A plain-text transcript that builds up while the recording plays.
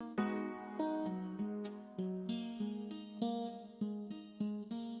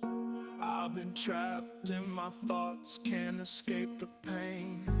I've been trapped in my thoughts, can't escape the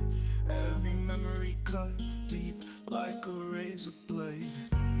pain. Every memory cut deep like a razor blade.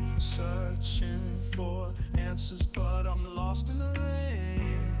 Searching for answers, but I'm lost in the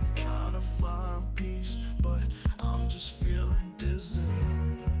rain. Trying to find peace, but I'm just feeling dizzy.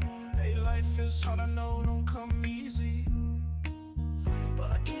 Hey, life is hard, I know, don't come easy,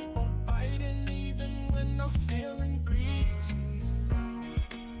 but I keep on fighting even when I'm feeling greasy.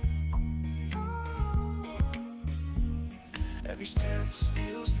 Every step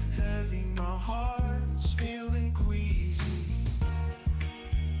feels heavy, my heart's feeling queasy,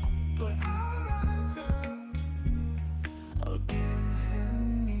 but I rise up again,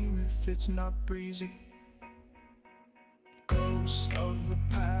 and even if it's not breezy. Ghosts of the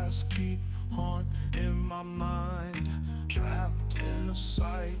past keep haunting my mind, trapped in a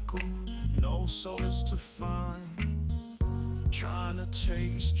cycle, no solace to find. Trying to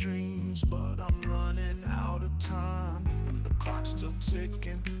chase dreams, but I'm running out of time, and the clock's still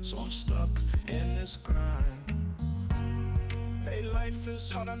ticking, so I'm stuck in this grind. Hey, life is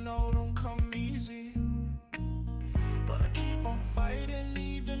hard, I know, don't come easy, but I keep on fighting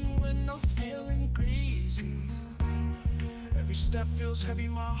even when I'm feeling greasy. Every step feels heavy,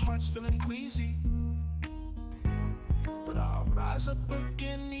 my heart's feeling queasy, but I'll rise up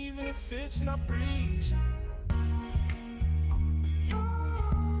again even if it's not breezy.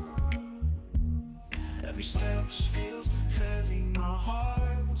 Every step feels heavy, my heart